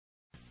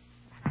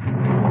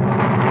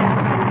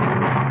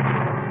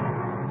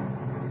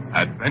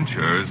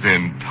Adventures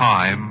in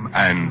Time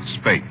and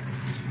Space.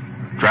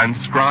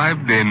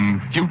 Transcribed in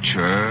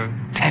future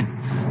tense.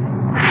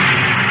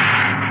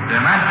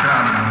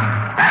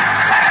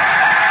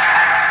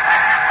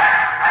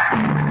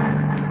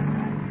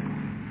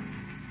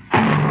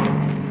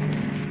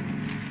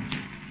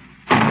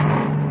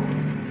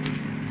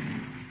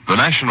 The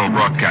National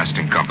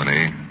Broadcasting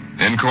Company,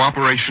 in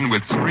cooperation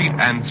with Street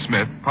and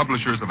Smith,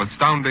 publishers of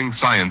astounding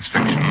science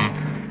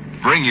fiction,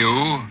 bring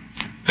you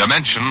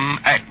Dimension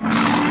X.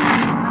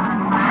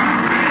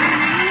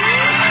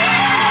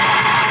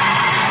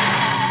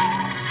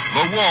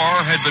 The war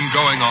had been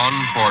going on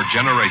for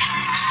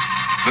generations.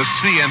 The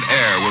sea and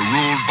air were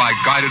ruled by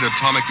guided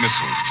atomic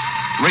missiles.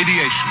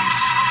 Radiations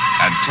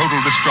and total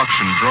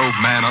destruction drove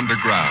man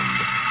underground.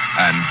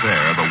 And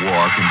there the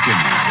war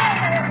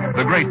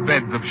continued. The great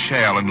beds of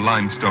shale and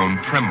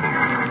limestone trembled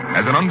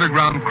as an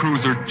underground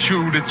cruiser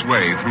chewed its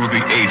way through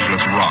the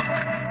ageless rock.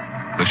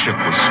 The ship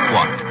was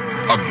squat,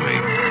 ugly,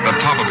 the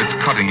top of its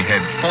cutting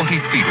head 40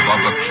 feet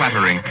above the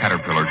clattering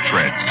caterpillar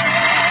treads.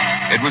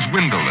 It was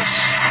windowless,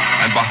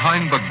 and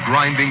behind the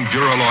grinding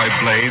duralloy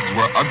blades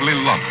were ugly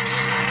lumps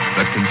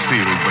that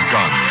concealed the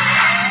guns.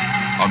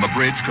 On the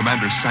bridge,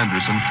 Commander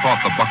Sanderson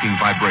fought the bucking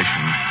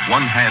vibration,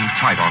 one hand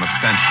tight on a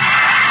stanchion.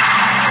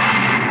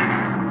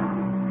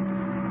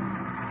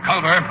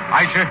 Culver.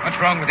 Aye, sir. What's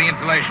wrong with the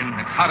insulation?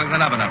 It's hotter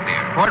than oven up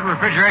here. Port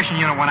refrigeration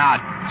unit went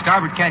out.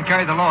 Starboard can't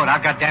carry the load.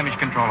 I've got damage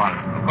control on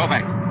it. Well, go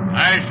back.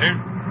 Aye, sir.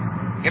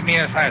 Give me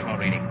a seismo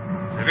reading.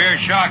 Severe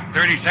shock,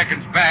 30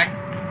 seconds back.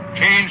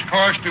 Change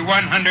course to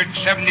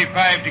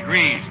 175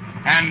 degrees.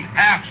 And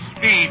half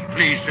speed,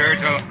 please, sir,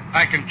 till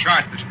I can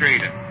chart the straight.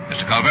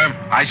 Mr. Culver.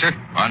 Aye, sir.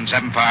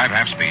 175,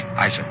 half speed.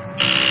 Aye, sir.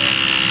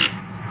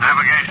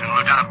 Navigation,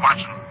 Lieutenant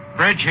Watson.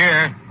 Bridge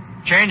here.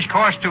 Change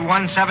course to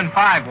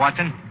 175,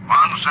 Watson.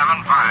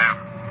 175.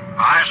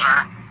 Aye,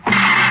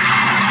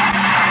 sir.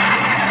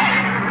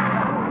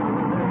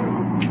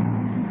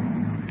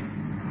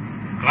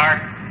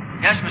 Clark,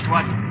 Yes, Mr.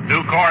 Watson.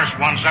 new course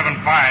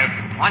 175.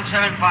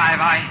 175,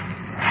 aye.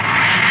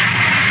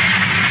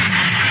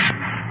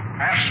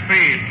 Half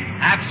speed.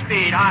 Half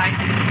speed, aye.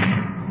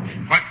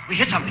 What? We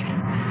hit something.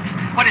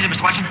 What is it,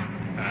 Mr. Watson?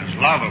 It's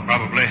lava,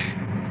 probably.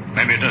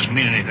 Maybe it doesn't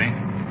mean anything.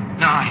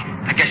 No,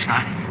 I guess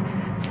not.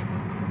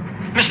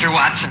 Mr.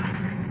 Watson,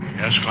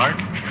 Yes, Clark?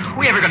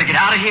 we ever going to get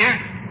out of here?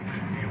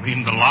 You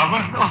mean the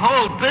lava? The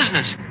whole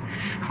business.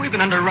 We've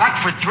been under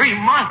rock for 3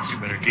 months. You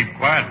better keep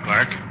quiet,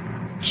 Clark.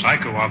 The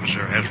psycho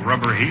officer has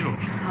rubber heels.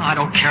 I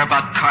don't care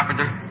about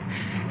Carpenter.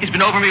 He's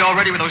been over me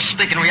already with those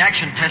stinking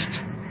reaction tests.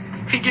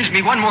 If he gives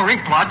me one more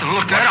ink blot to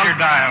look at, Watch your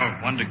I'll...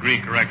 dial. 1 degree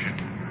correction.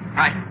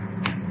 Right.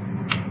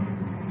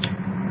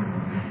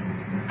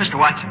 Mr.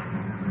 Watson,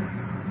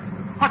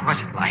 what was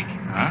it like?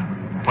 Huh?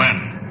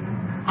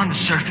 When? On the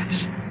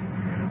surface.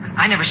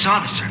 I never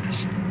saw the surface.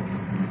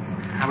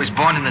 I was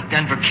born in the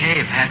Denver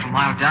cave, half a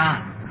mile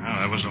down. Well,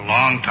 that was a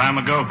long time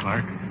ago,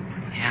 Clark.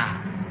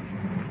 Yeah.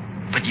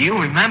 But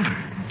you remember,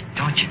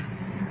 don't you?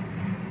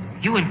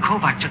 You and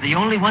Kovacs are the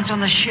only ones on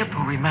the ship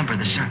who remember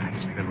the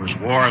surface. It was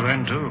war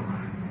then, too.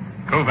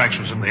 Kovacs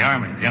was in the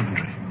army, the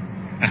infantry.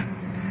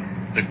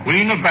 The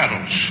queen of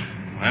battles.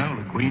 Well,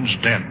 the queen's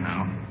dead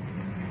now.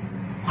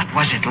 What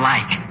was it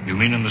like? You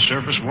mean in the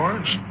surface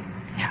wars?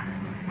 Yeah.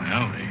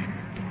 Well,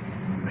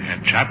 they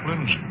had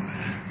chaplains.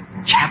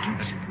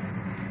 Chaplains?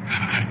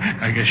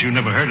 I guess you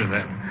never heard of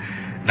that.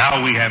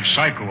 Now we have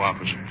psycho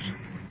officers.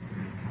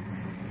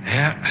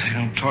 Yeah, they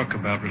don't talk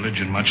about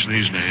religion much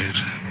these days.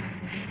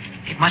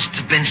 It must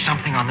have been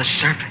something on the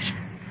surface.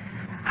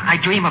 I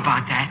dream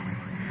about that.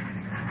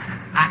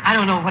 I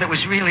don't know what it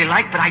was really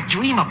like, but I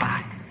dream about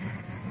it.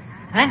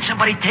 Then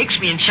somebody takes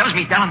me and shoves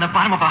me down in the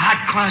bottom of a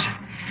hot closet.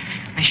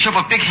 They shove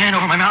a big hand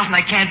over my mouth and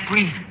I can't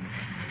breathe.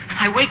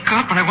 I wake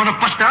up and I want to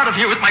bust out of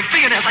here with my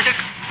fingernails. I just...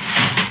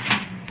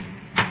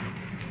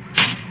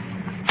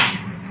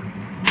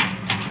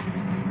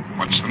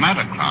 What's the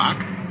matter, Clark?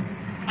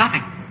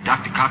 Nothing,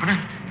 Dr. Carpenter.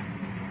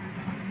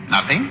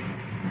 Nothing?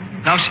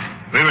 No, sir.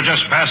 We were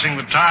just passing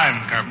the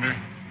time, Carpenter.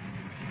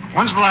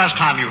 When's the last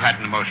time you had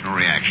an emotional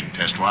reaction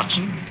test,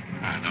 Watson?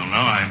 I don't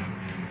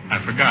know. I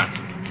forgot.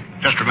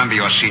 Just remember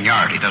your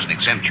seniority doesn't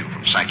exempt you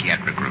from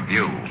psychiatric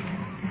review.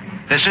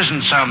 This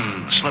isn't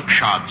some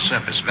slipshod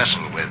surface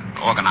vessel with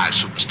organized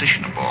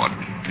superstition aboard.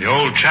 The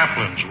old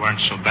chaplains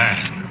weren't so bad.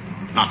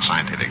 Not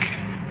scientific.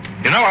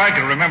 You know, I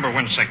can remember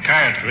when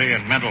psychiatry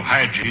and mental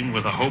hygiene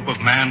were the hope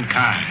of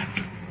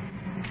mankind.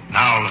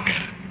 Now look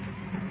at it.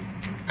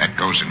 That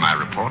goes in my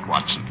report,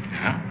 Watson.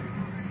 Yeah?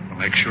 Well,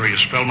 make sure you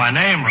spell my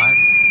name right.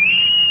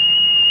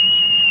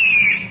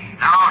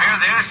 Now hear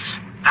this.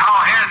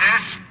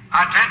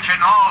 Attention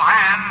all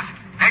hands.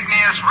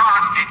 Igneous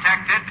rock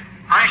detected.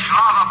 Fresh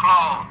lava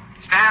flow.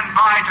 Stand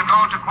by to go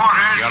to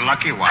quarters. You're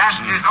lucky,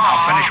 Watson. That is all.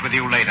 I'll finish with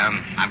you later.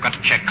 I've got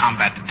to check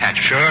combat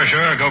detachment.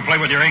 Sure. Go play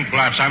with your ink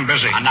blots. I'm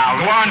busy. And now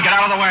Go on, get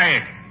out of the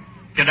way.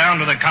 Get down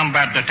to the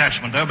combat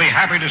detachment. They'll be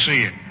happy to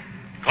see you.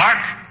 Clark,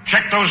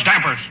 check those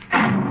dampers.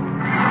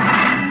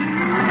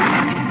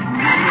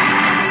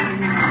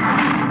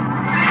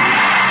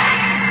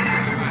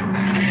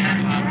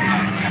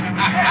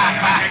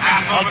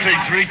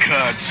 3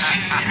 cards.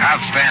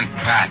 I'll stand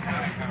pat.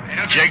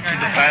 Jake to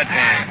the fat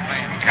hand.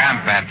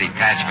 Combat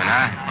detachment,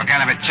 huh? What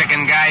kind of a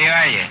chicken guy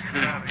are you?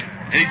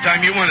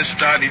 Anytime you want to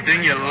start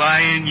anything, you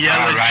lying,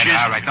 yelling shit.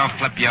 All right. Don't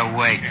flip your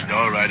wig.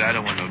 All right, I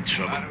don't want no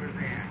trouble.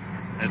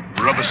 That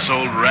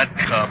rubber-soled rat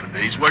carpenter,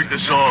 he's worked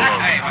us all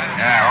over.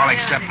 Yeah, all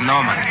except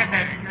Norman.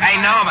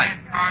 Hey, Norman.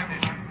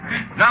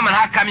 Norman,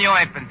 how come you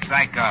ain't been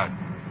psychoed?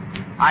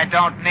 I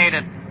don't need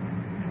it.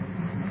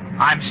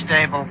 I'm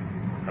stable.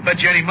 I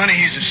bet you any money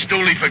he's a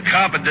stoolie for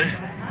carpenter.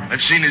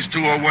 I've seen his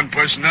 201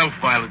 personnel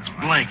file. It's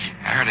blank.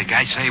 I heard a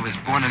guy say he was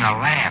born in a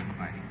lab.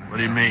 What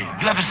do you mean?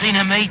 You ever seen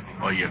him eat?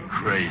 Oh, you're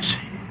crazy.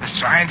 The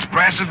science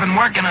brass has been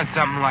working on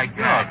something like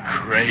that.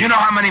 You're crazy. You know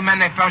how many men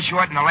they fell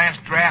short in the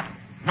last draft?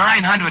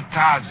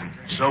 900,000.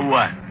 So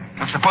what?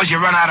 Now, suppose you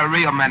run out of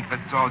real men for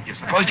soldiers.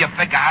 Suppose you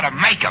figure how to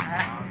make them.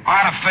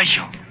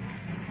 Artificial.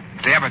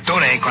 If they ever do,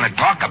 they ain't going to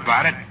talk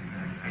about it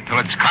until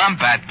it's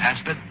combat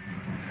tested.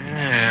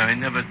 Yeah, I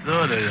never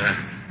thought of that.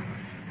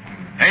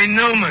 Hey,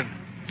 Newman.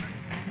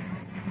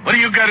 What do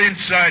you got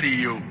inside of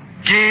you?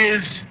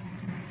 Gears?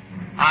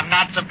 I'm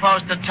not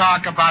supposed to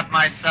talk about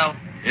myself.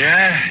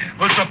 Yeah?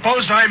 Well,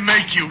 suppose I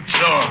make you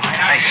talk.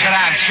 Hey, sit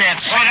down,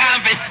 Chance. Sit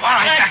down before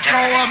I Let go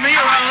of me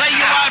or I'll lay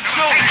you out,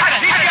 too.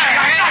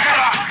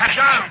 Cut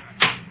down.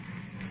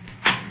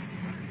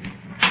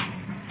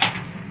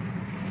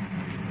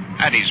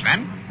 At ease,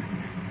 men.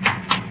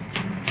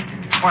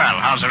 Well,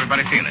 how's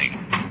everybody feeling?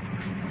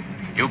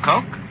 You,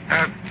 Coke?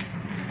 All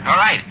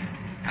right.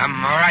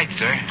 I'm all right,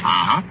 sir.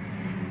 Uh-huh.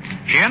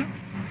 Sheehan?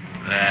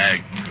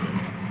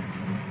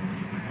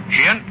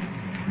 Sheehan?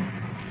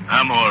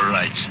 I'm all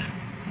right, sir.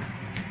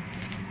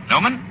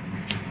 Norman?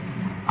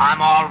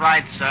 I'm all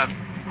right, sir.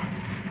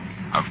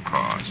 Of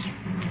course.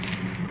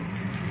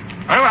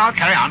 Very well,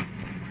 carry on.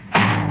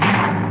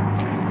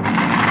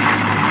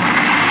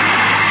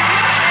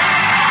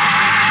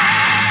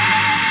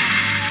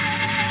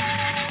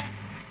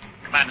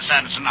 Commander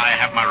Sanderson, I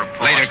have my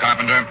report. Later,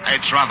 Carpenter.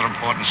 It's rather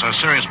important, sir.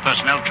 Serious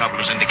personnel trouble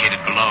is indicated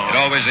below. It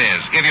always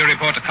is. Give your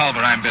report to Culver.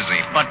 I'm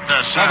busy. But,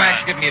 sir...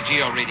 Kovacs, give me a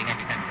geo reading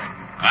every 10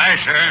 seconds. Aye,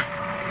 sir.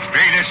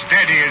 Speed as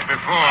steady as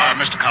before.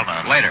 Mr.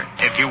 Culver. Later.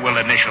 If you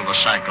will initial the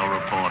psycho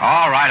report.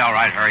 All right.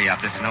 Hurry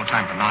up. This is no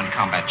time for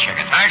non-combat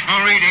checking.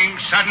 Actual reading,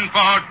 sudden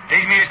fault,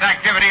 igneous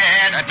activity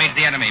ahead. That means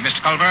the enemy.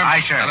 Mr. Culver?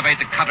 Aye, sir. Elevate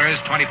the cutters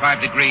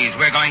 25 degrees.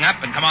 We're going up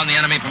and come on the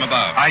enemy from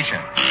above. Aye, sir.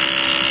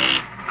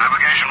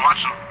 Navigation,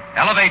 Watson.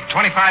 Elevate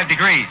 25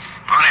 degrees.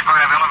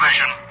 25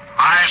 elevation.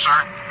 Aye, sir.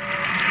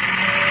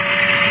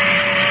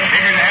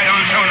 Figures ahead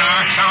on sonar.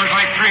 Sounds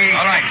like 3.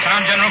 All right.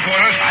 Sound general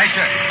quarters. Aye,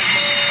 sir.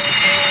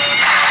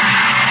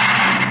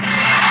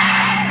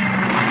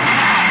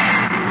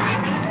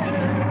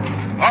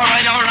 All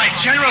right.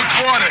 General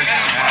quarters.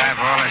 I have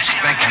all the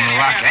stinking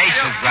luck.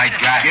 Aces I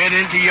got. Get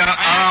into your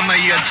armor,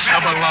 you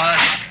double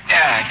loss.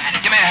 Yeah,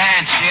 give me a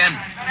hand, Sheehan.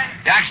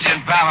 The oxygen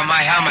valve on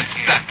my helmet's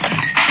stuck.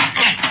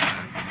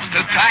 It's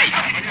too tight.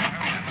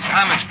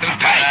 Helmet's too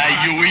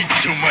tight. You eat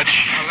too much.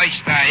 At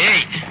least I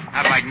eat.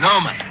 Not like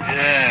Norman.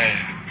 Yeah,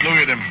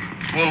 look at him.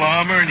 Full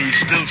armor and he's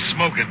still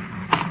smoking.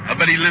 I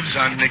bet he lives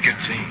on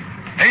nicotine.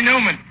 Hey,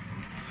 Newman.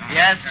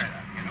 Yes?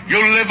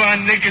 You live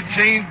on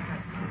nicotine?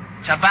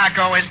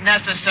 Tobacco is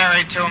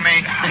necessary to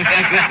me.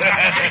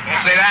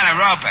 Say that and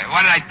rope it.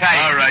 What did I tell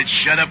you? All right,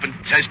 shut up and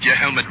test your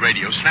helmet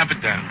radio. Snap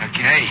it down.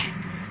 Okay.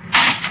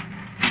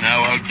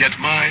 Now I'll get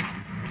mine.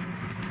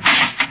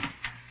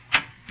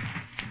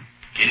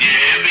 Can you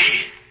hear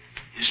me?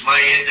 Is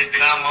my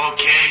intercom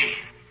okay?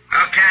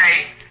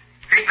 Okay.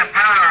 Keep the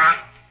power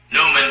up.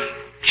 Newman,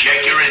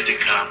 check your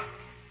intercom.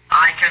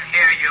 I can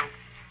hear you.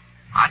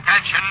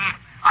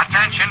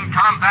 Attention,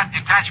 combat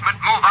detachment,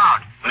 move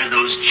out. Where are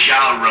those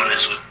chow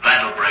runners with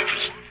battle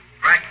breakfast?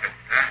 Breakfast,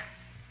 huh?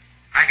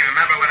 I can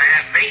remember when I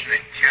had meat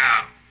in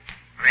chow.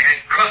 When I had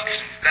cooks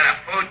instead of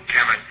food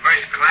chemists,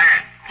 first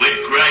class. Quit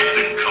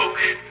griping, Coke.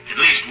 At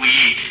least we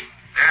eat.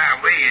 Yeah,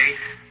 we eat.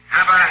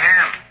 How about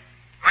ham?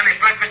 Want any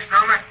breakfast,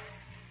 Norman?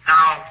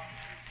 No.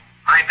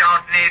 I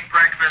don't need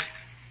breakfast.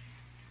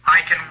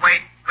 I can wait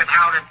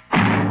without it.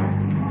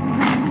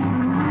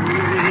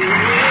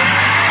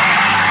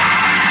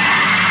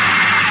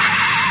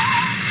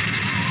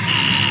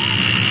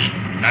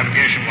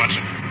 Navigation,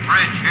 Watson.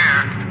 Bridge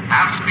here.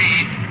 Half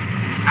speed.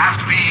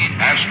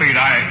 Half speed,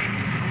 aye.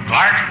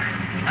 Clark?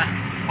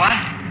 What?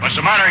 What's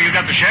the matter? You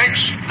got the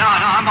shakes? No,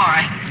 I'm all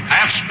right.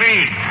 Half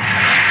speed.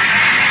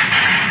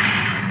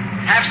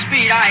 Half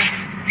speed, aye.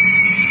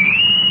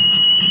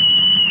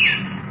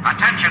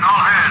 Attention,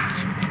 all hands.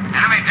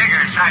 Enemy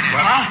digger sighted.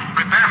 What?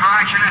 Prepare for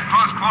action at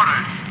close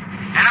quarters.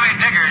 Enemy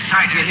digger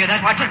sighted. You hear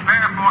that, Watson?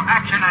 Prepare for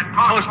action at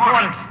close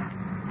quarters.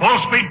 Full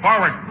speed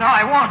forward. No,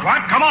 I won't.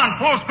 What? Come on,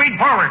 full speed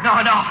forward.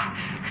 No.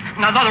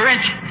 Another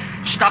inch.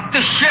 Stop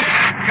this ship.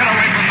 Get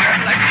away from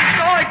there. Let me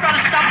go. I gotta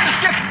stop the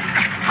ship.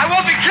 I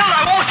won't be killed.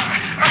 I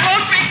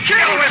won't be Get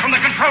killed. away from the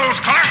controls,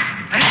 Clark.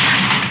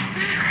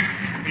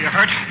 You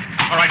hurt?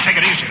 All right, take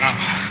it easy now.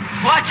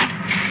 What?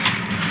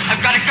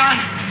 I've got a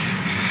gun.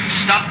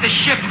 Stop the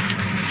ship.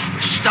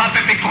 Stop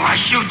it before I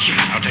shoot you.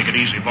 Now take it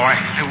easy, boy.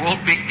 I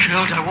won't be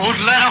killed. I won't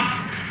let him.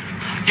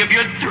 give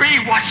you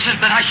 3 Watsons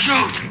that I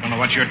shoot. I don't know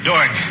what you're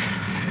doing.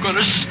 I'm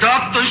gonna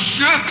stop the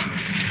ship.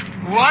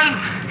 1, 2,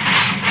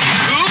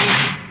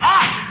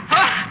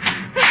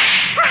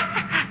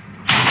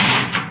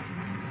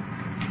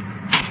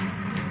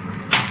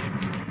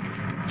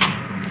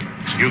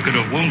 You could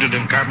have wounded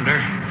him, Carpenter.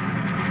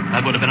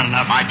 That would have been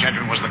enough. My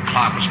judgment was the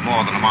Clark was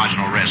more than a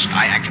marginal risk.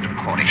 I acted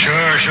accordingly.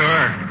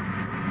 Sure.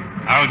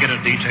 I'll get a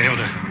detail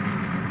to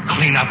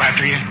clean up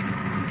after you.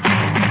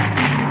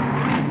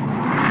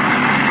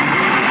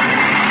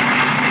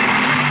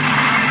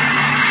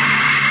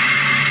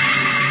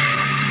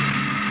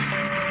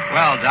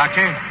 Well,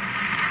 Doctor,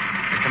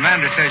 the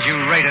commander says you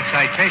rate a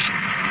citation.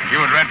 If you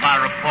had read my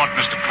report,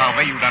 Mr.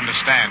 Culver, you'd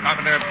understand.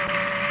 Carpenter.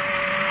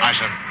 Aye,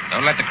 sir.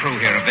 Don't let the crew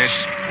hear of this.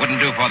 Wouldn't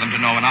do for them to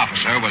know an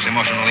officer was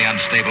emotionally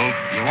unstable.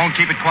 You won't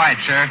keep it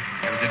quiet, sir.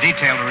 There was a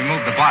detail to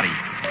remove the body.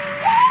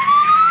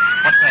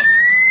 What's that?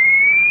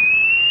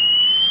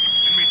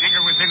 Enemy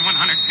digger within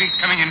 100 feet,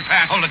 coming in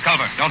fast. Hold it,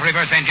 Culver. Don't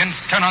reverse engines.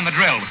 Turn on the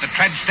drill with the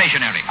tread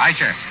stationary. Aye,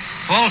 sir.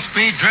 Full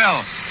speed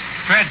drill.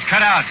 Treads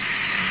cut out.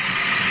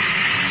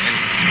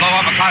 Blow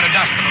up a cloud of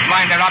dust that will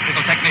blind their optical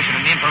technician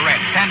in the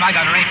infrared. Stand by,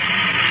 gunnery.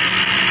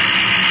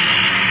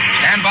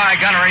 Stand by,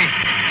 gunnery.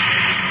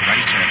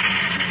 Ready, sir.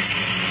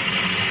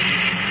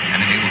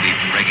 Enemy will be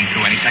breaking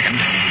through any second.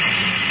 There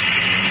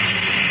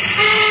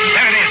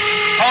it is.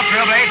 Halt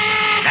drill blades.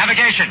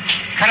 Navigation.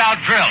 Cut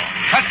out drill.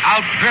 Cut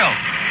out drill.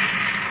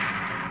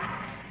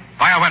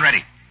 Fire when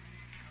ready.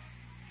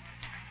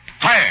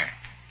 Fire.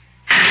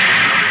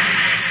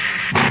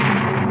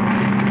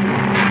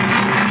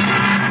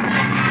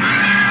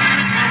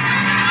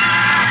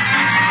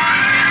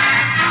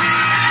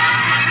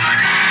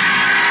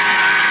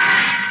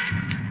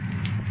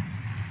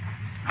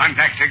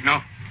 Contact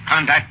signal.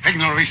 Contact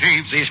signal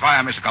received. Cease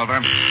fire, Mr.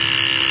 Culver.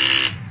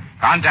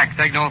 Contact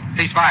signal.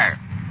 Cease fire.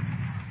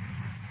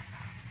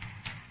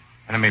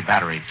 Enemy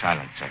battery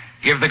silent, sir.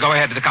 Give the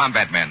go-ahead to the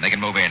combat men. They can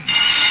move in.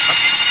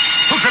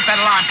 Who tripped that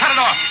alarm? Cut it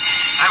off.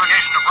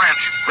 Navigation to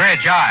bridge.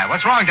 Bridge, aye.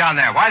 What's wrong down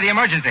there? Why the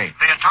emergency?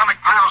 The atomic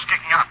pile's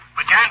kicking up.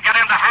 We can't get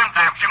into hand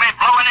clamps. You may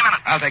blow any minute.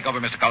 I'll take over,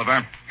 Mr.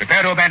 Culver.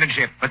 Prepare to abandon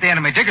ship. But the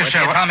enemy digger, With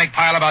sir. the atomic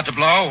pile about to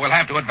blow, we'll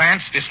have to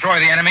advance, destroy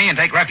the enemy, and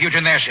take refuge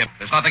in their ship.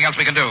 There's nothing else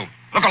we can do.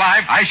 Look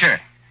alive. Aye, sir.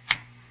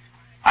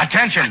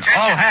 Attention,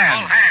 all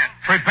hands.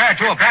 Prepare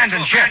to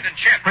abandon ship.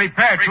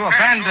 Prepare to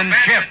abandon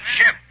ship.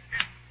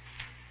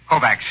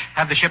 Kovacs,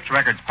 have the ship's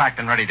records packed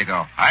and ready to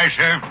go. Aye,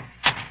 sir.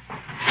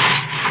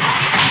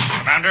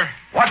 Commander,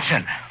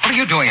 Watson, what are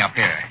you doing up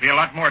here? there'd be a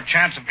lot more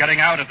chance of getting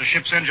out if the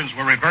ship's engines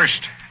were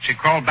reversed. She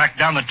crawled back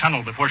down the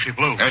tunnel before she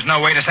blew. There's no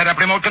way to set up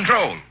remote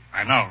control.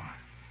 I know.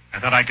 I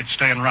thought I could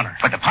stay and run her.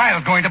 But the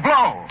pile's going to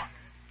blow.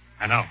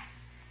 I know.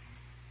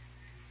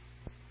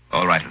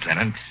 All right,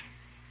 Lieutenant.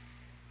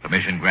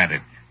 Permission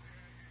granted.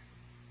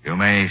 You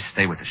may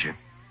stay with the ship.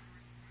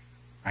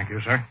 Thank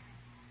you, sir.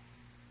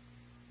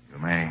 You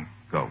may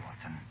go,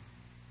 Watson.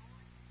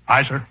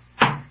 Aye, sir.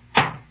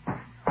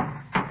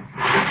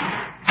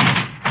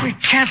 We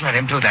can't let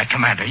him do that,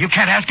 Commander. You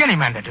can't ask any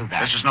man to do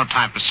that. This is no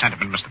time for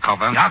sentiment, Mr.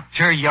 Culver.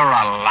 Doctor, you're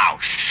a louse.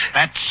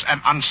 That's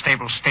an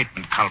unstable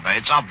statement, Culver.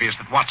 It's obvious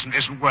that Watson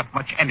isn't worth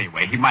much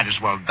anyway. He might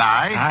as well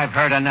die. I've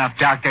heard enough,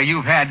 Doctor.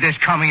 You've had this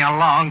coming a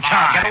long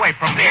time. Get away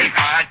from me.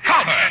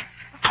 Culver!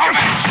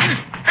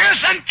 Culver!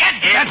 Pearson, get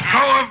him! Let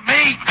go of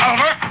me,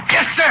 Culver.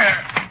 Yes, sir.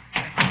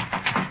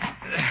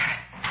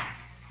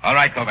 All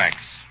right, Kovacs.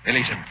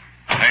 Release him.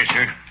 Aye,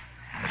 sir.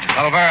 Mr.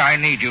 Culver, I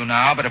need you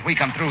now, but if we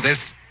come through this,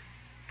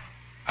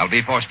 I'll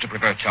be forced to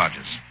prefer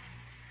charges.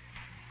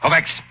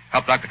 Kovacs,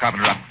 help Dr.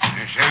 Carpenter up.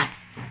 Yes, sir.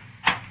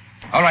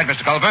 All right,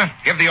 Mr. Culver.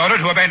 Give the order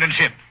to abandon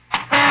ship.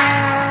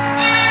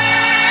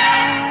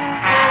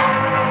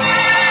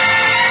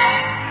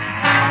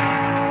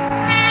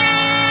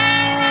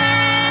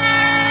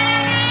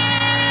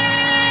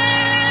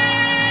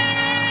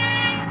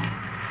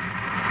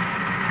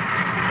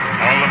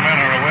 All the men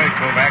are away,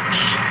 Kovacs.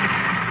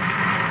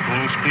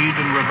 Full speed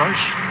in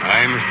reverse.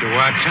 Aye, Mr.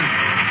 Watson.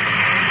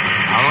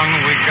 How long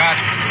have we got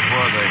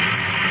before the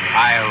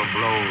pile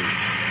blows?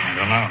 I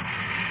don't know.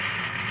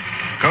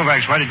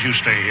 Kovacs, why did you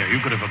stay here? You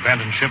could have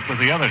abandoned ship with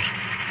the others.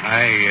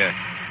 I've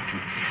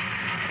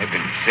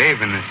been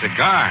saving a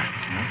cigar.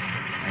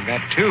 I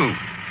got 2.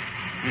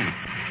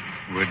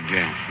 Would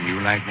you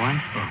like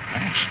one? Oh,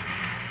 thanks.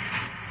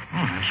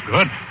 Oh, that's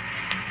good.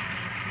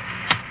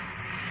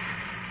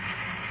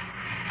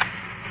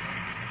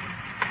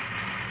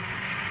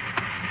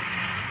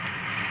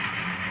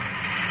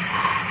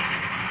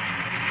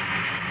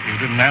 You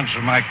didn't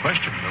answer my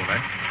question,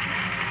 Kovacs.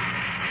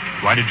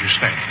 Why did you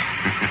stay?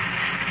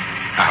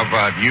 How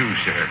about you,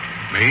 sir?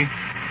 Me?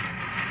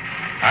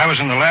 I was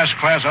in the last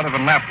class out of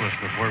Annapolis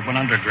before it went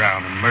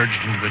underground and merged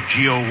into the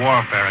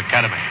Geo-Warfare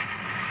Academy.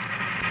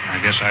 I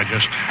guess I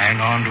just hang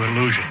on to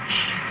illusions.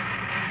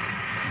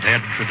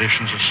 Dead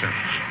traditions of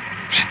service.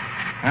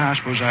 I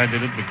suppose I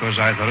did it because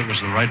I thought it was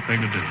the right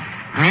thing to do.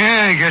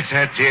 Yeah, I guess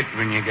that's it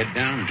when you get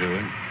down to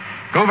it.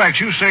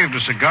 Kovacs, you saved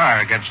a cigar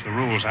against the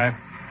rules. I've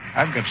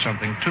got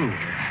something, too,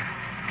 here.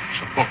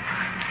 It's a book.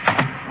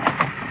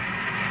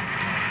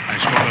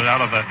 stole it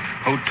out of a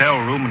hotel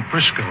room in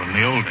Frisco in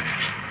the old days.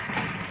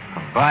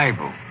 A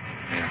Bible?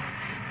 Yeah.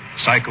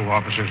 Psycho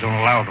officers don't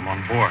allow them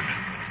on board.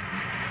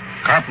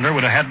 Carpenter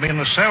would have had me in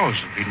the cells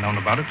if he'd known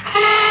about it.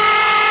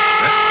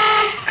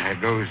 There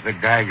goes the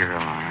Geiger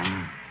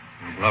alarm.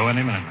 It'll blow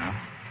any minute now.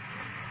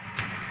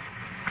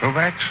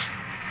 Kovacs,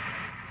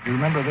 do you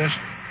remember this?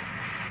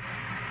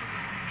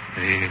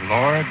 The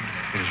Lord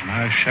is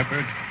my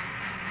shepherd,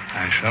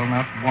 I shall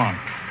not want.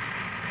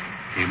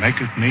 He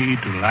maketh me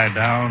to lie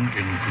down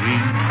in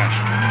green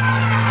pastures.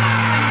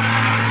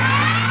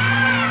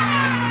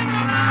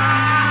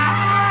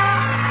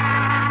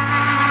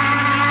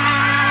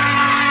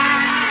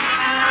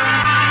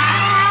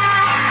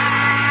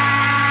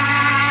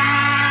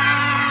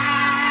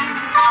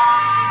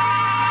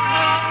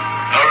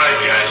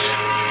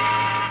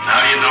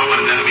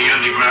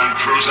 Underground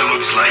cruiser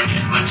looks like.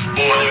 Let's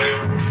board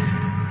her.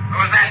 What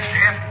was that,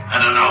 Sheriff? I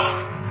don't know.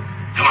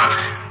 Come on.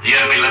 The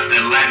enemy left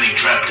their landing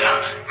trap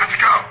down. Let's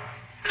go.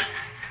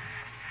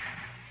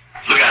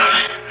 Look out.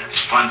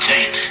 That's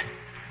Fontaine.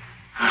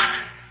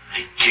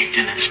 I kicked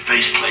in his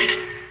faceplate.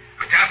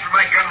 Look out for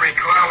my gun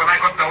recoil when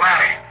I go up the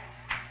ladder.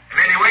 And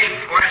then you're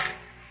waiting for us.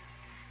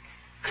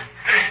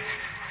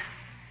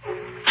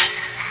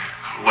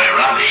 Where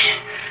are they?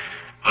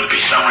 Will there be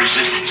some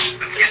resistance?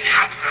 Let's get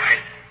topside.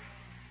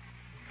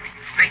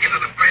 Sneak into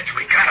the bridge.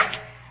 We got him.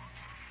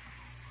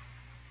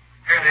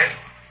 Here it is.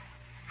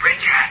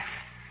 Bridge hat.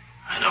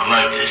 I don't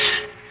like this.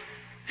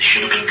 They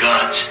should have been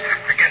guards.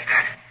 Forget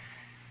that.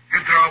 You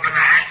throw open the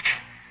hatch.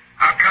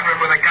 I'll cover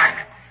him with a gun.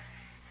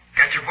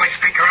 Got your voice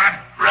speaker on?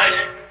 Right.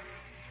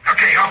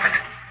 Okay, open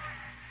it.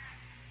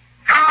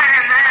 Come on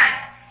in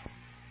there.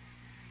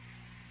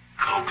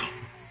 Coke.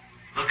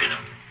 Look at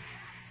them.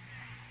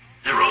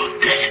 They're all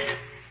dead.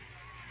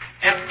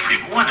 Every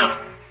one of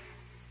them.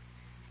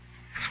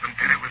 This one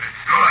did it with a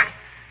sword.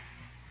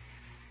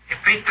 You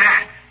beat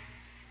that.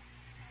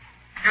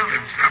 Killed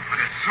himself with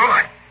a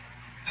sword.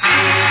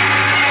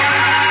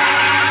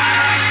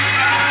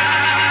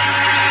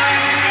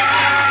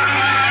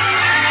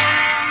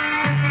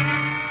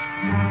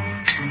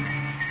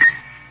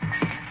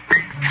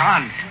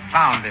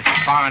 Confound this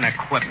foreign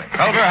equipment.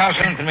 Culver, how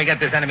soon can we get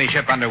this enemy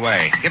ship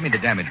underway? Give me the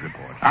damage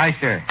report. Aye,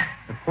 sir.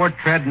 The port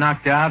tread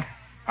knocked out,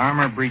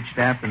 armor breached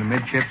aft in the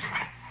midships,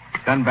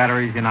 gun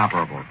batteries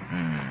inoperable.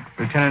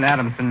 Lieutenant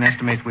Adamson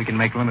estimates we can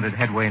make limited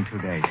headway in 2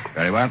 days.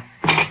 Very well.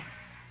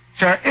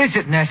 Sir, is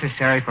it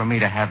necessary for me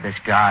to have this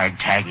guard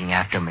tagging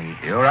after me?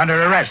 You're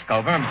under arrest,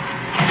 Culver.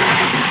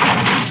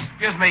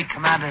 Excuse me,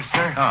 Commander,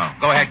 sir. Oh,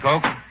 go ahead,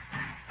 Coke.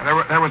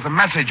 There was a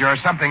message or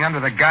something under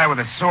the guy with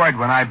a sword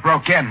when I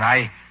broke in.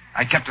 I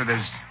kept it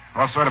as,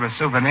 well, sort of a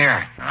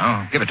souvenir.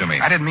 Oh, give it to me.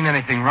 I didn't mean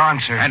anything wrong,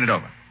 sir. Hand it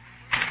over.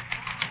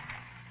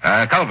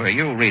 Culver,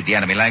 you read the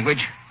enemy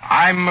language.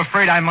 I'm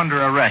afraid I'm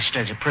under arrest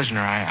as a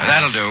prisoner.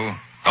 That'll do.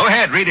 Go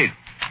ahead, read it.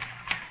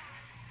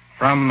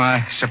 From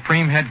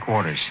Supreme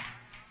Headquarters.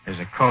 There's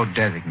a code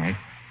designate.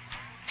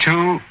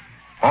 To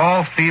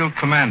all field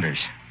commanders.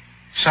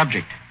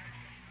 Subject.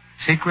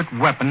 Secret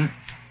weapon,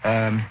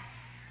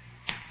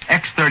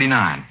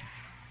 X-39.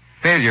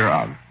 Failure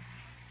of.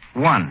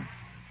 1.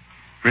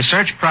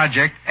 Research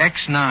project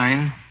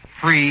X9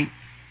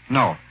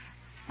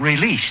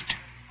 released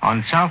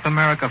on South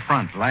America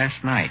front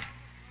last night.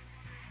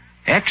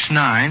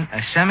 X9,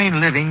 a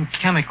semi-living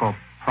chemical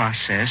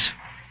process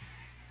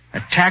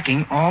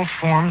attacking all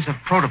forms of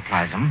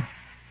protoplasm,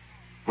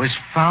 was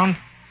found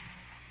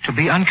to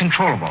be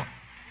uncontrollable.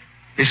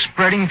 Is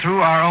spreading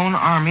through our own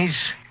armies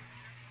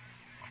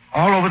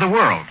all over the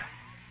world.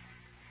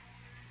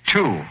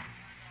 2,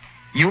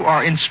 you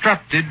are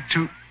instructed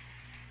to...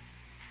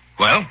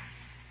 Well?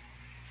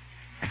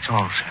 That's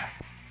all, sir.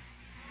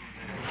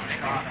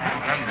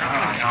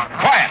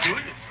 Quiet!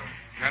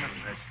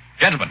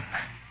 Gentlemen,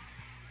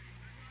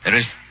 there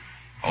is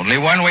only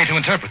one way to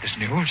interpret this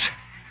news.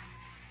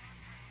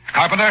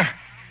 Carpenter,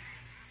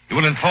 you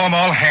will inform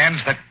all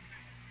hands that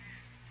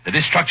the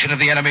destruction of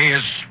the enemy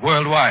is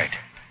worldwide.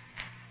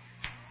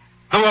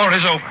 The war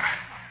is over. Hey,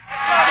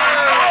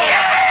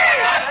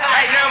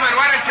 Newman,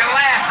 why don't you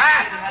laugh,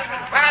 huh?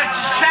 Why don't you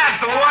shout?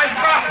 The war's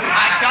over.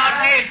 I don't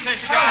need to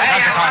shout.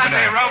 Dr.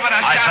 Carpenter,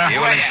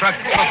 you will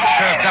instruct Cook to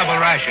serve double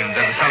rations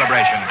as a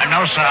celebration.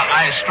 No, sir.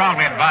 I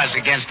strongly advise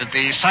against it.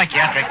 The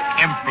psychiatric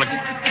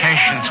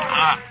implications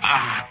are...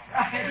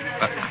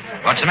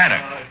 What's the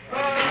matter?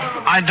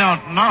 I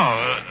don't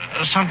know.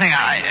 Something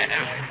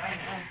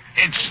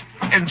it's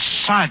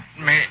inside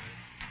me.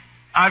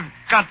 I've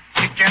got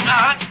to get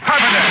out.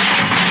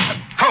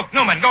 Carpenter! Coke,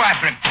 Newman, go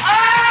after him.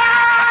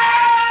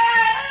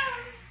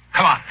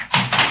 Come on.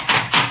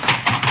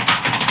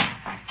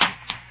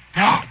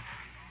 No.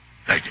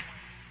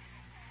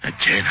 That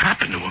can't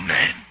happen to a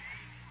man.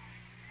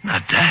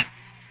 Not that.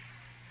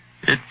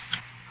 It's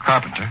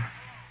Carpenter.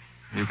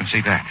 You can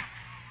see that.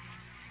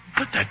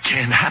 But that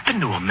can't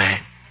happen to a man.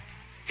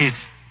 He's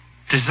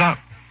dissolved.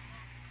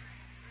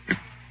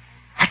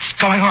 What's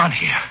going on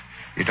here?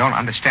 You don't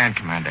understand,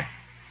 Commander.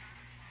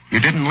 You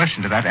didn't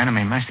listen to that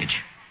enemy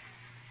message.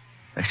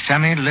 A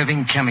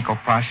semi-living chemical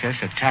process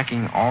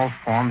attacking all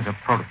forms of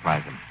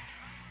protoplasm.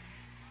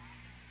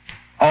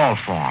 All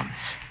forms.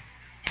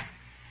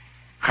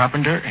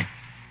 Carpenter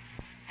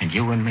and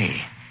you and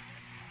me.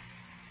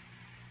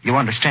 You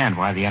understand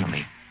why the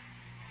enemy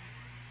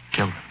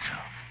killed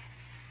himself.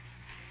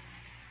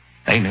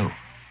 They knew.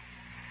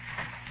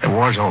 The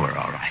war's over,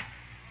 all right.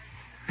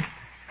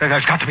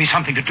 There's got to be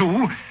something to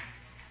do.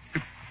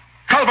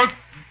 Culver,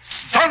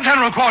 Sun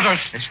General Quarters.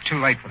 It's too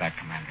late for that,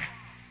 Commander.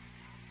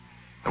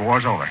 The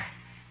war's over.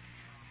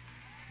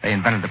 They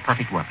invented the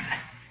perfect weapon.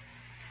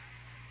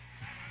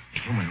 The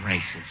human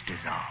race is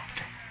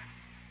dissolved.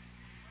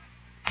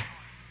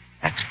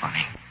 That's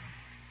funny.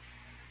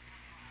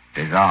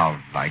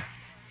 Dissolved like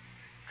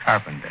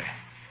Carpenter.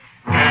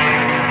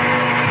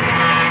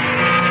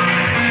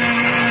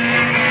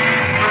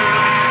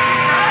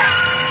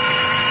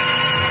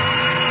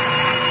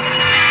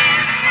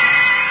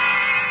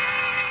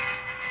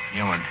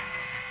 Newman.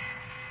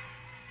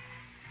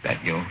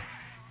 That you?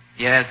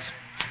 Yes.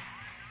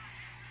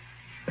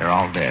 They're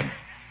all dead.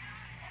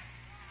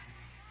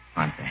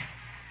 Aren't they?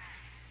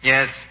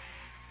 Yes.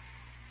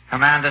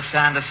 Commander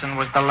Sanderson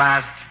was the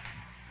last.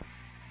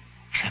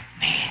 Except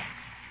me.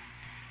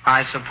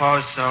 I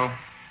suppose so.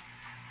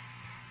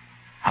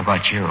 How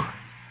about you,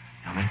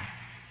 Newman?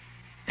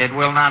 It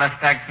will not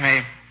affect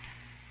me.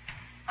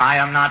 I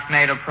am not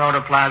made of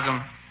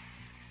protoplasm.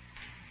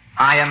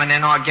 I am an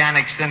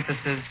inorganic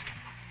synthesis.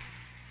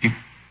 You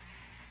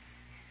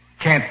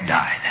can't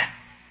die,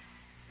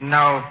 then.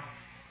 No.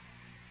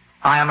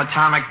 I am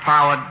atomic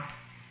powered.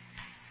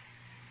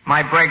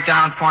 My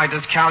breakdown point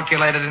is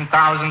calculated in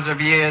thousands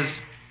of years.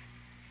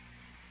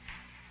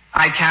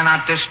 I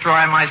cannot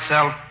destroy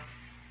myself.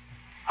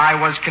 I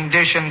was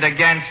conditioned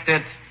against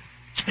it.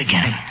 It's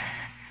beginning.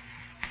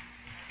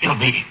 You'll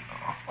be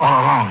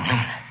all alone,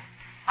 Newman.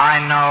 I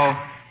know.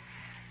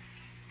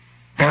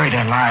 Buried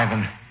alive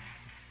in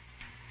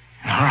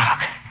a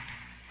rock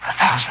for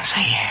thousands of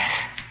years.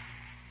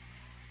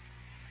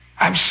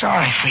 I'm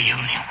sorry for you,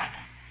 Newman.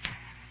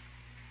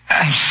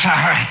 I'm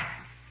sorry.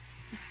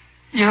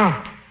 You'll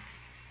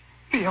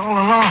be all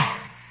alone.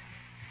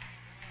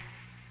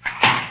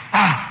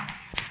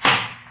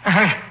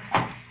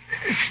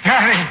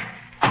 Starting.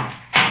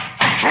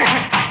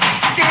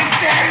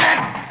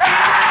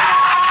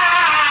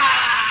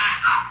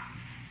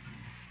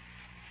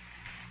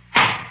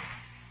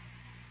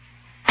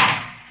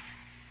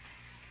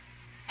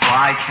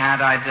 Why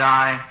can't I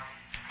die?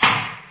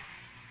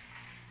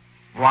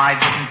 Why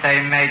didn't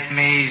they make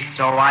me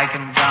so I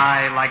can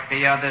die like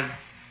the others?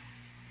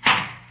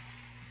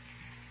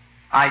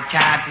 I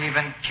can't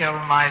even kill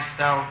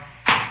myself.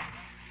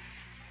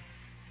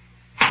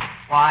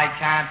 Why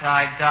can't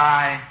I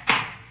die?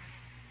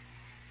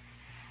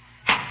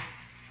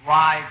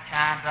 Why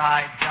can't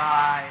I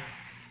die?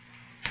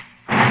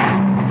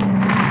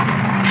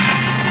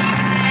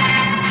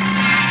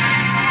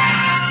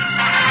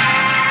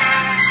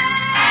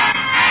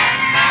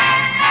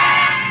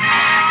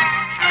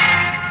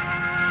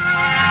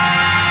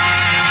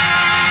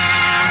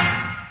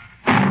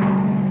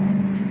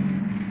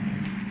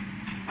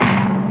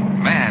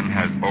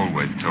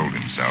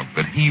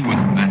 That he was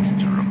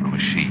master of the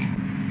machine.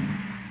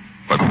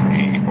 But will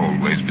he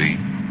always be?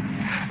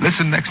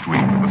 Listen next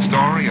week to the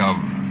story of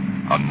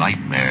A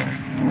Nightmare.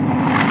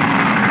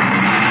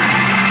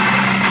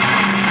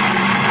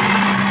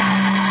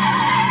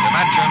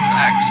 Dimension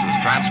X is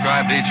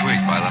transcribed each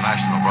week by the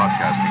National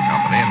Broadcasting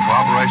Company in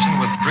cooperation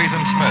with Treat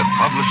and Smith,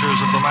 publishers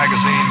of the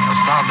magazine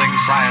Astounding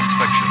Science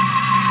Fiction.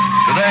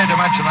 Today,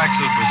 Dimension X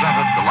has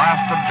presented The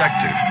Last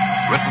Objective,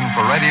 written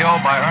for radio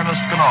by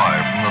Ernest Kenoy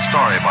from the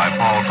story by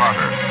Paul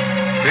Carter.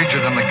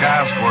 Featured in the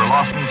cast were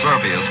Lawson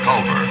Zerbe as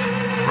Culver,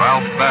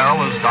 Ralph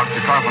Bell as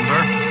Dr.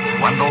 Carpenter,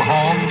 Wendell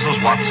Holmes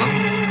as Watson,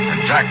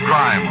 and Jack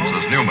Grimes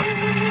as Newman.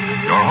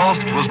 Your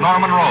host was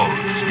Norman Rose.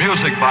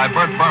 Music by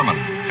Bert Berman.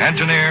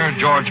 Engineer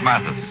George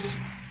Mathis.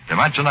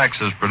 Dimension X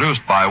is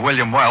produced by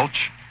William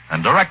Welch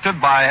and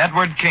directed by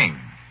Edward King.